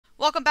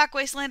Welcome back,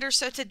 Wastelanders.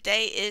 So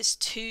today is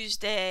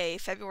Tuesday,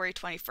 February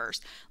 21st.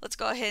 Let's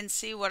go ahead and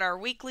see what our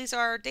weeklies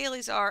are,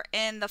 dailies are,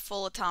 and the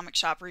full Atomic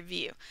Shop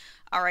review.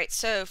 Alright,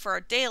 so for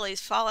our dailies,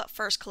 Fallout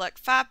First, collect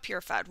 5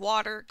 purified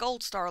water,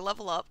 gold star,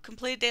 level up,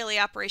 complete a daily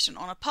operation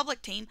on a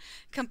public team,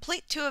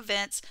 complete 2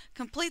 events,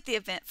 complete the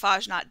event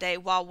Fasnacht Day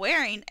while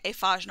wearing a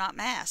Fasnacht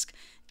mask,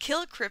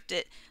 kill a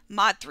cryptid,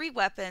 mod 3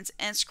 weapons,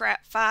 and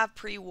scrap 5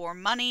 pre-war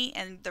money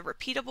and the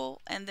repeatable.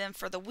 And then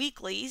for the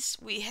weeklies,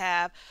 we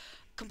have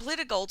complete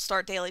a gold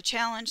star daily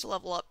challenge,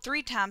 level up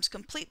 3 times,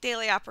 complete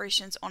daily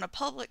operations on a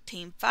public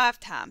team 5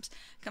 times,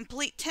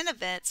 complete 10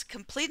 events,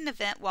 complete an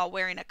event while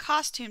wearing a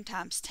costume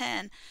times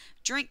 10,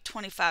 drink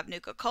 25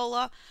 nuka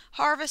cola,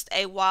 harvest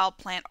a wild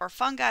plant or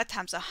fungi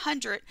times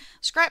 100,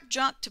 scrap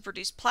junk to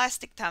produce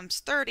plastic times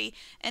 30,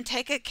 and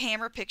take a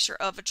camera picture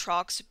of a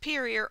Trog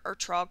Superior or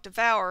Trog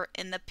Devourer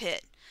in the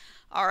pit.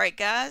 Alright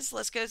guys,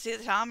 let's go to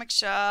the Atomic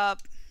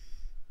Shop.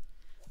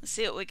 Let's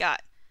see what we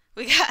got.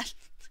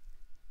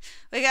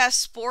 We got a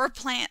spore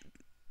plant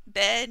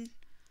bed.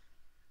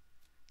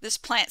 This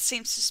plant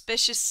seems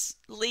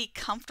suspiciously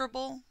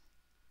comfortable.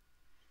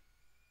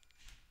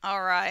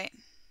 Alright.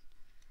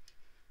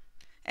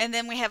 And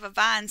then we have a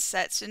vine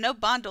set, so no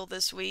bundle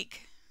this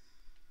week.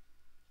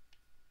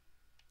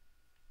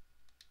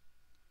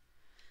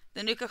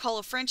 The Nuka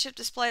Cola Friendship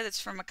display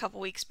that's from a couple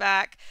weeks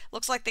back.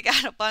 Looks like they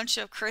got a bunch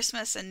of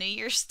Christmas and New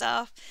Year's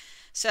stuff.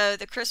 So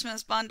the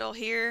Christmas bundle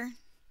here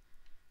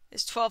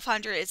is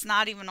 $1,200. It's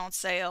not even on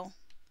sale.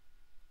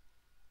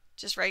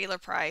 Just regular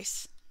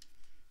price.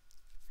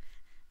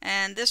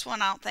 And this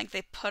one I don't think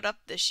they put up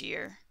this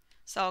year.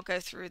 So I'll go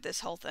through this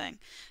whole thing.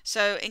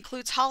 So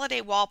includes holiday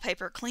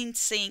wallpaper, clean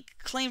sink,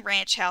 clean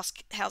ranch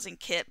housing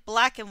kit,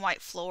 black and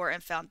white floor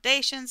and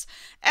foundations,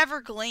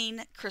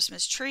 evergreen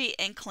Christmas tree,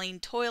 and clean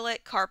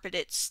toilet,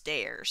 carpeted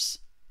stairs.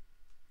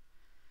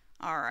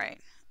 Alright.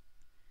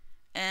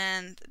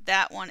 And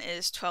that one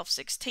is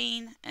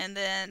 $12.16. And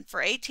then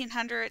for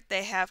 $1,800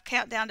 they have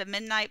Countdown to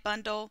Midnight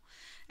bundle.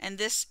 And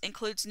this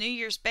includes New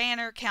Year's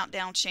banner,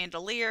 countdown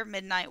chandelier,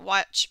 midnight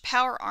watch,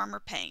 power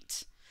armor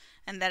paint.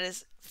 And that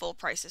is full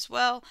price as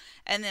well.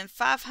 And then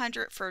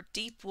 $500 for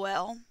deep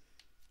well.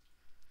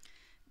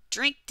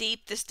 Drink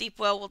deep. This deep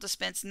well will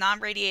dispense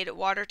non-radiated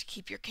water to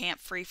keep your camp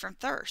free from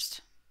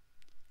thirst.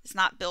 It's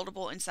not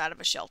buildable inside of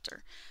a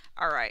shelter.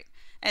 Alright.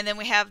 And then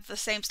we have the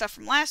same stuff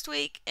from last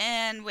week,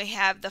 and we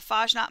have the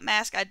Fasnacht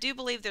mask. I do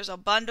believe there's a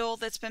bundle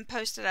that's been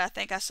posted. I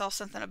think I saw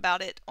something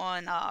about it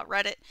on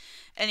Reddit.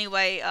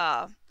 Anyway,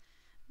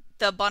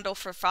 the bundle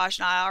for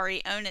Fasnacht, I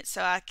already own it,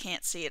 so I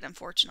can't see it,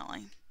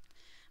 unfortunately.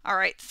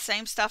 Alright,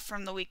 same stuff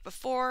from the week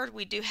before.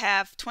 We do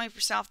have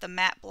 20% off the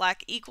matte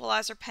black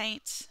equalizer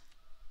paints.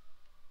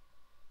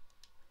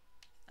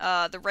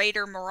 The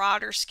Raider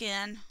Marauder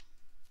skin.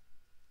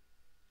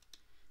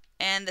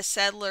 And the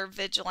Settler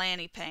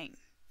Vigilante paint,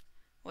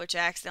 which I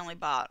accidentally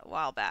bought a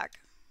while back.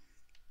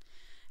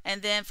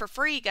 And then for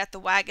free, you got the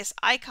Waggis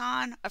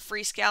icon, a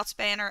free Scouts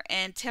banner,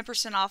 and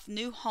 10% off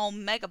New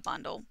Home Mega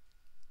Bundle.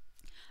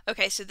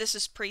 Okay, so this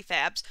is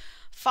prefabs.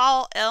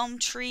 Fall elm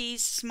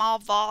trees, small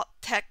vault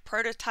tech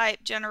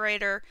prototype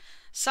generator,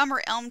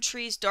 summer elm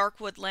trees, dark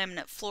wood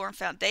laminate floor and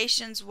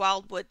foundations,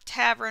 wildwood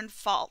tavern,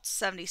 fault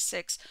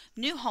 76,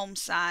 new home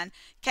sign,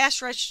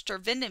 cash register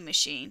vending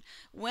machine,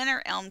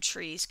 winter elm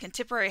trees,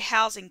 contemporary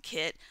housing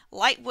kit,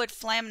 light wood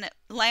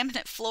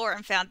laminate floor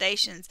and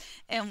foundations,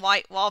 and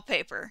white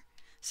wallpaper.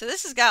 So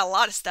this has got a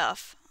lot of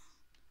stuff.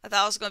 I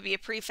thought it was going to be a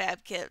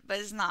prefab kit, but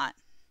it's not.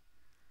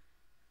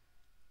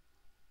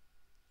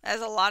 There's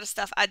a lot of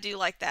stuff. I do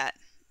like that.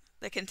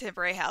 The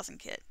contemporary housing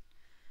kit.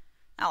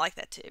 I like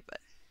that too, but.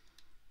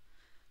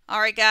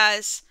 Alright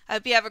guys, I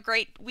hope you have a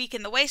great week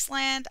in the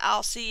wasteland.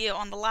 I'll see you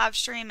on the live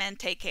stream, and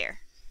take care.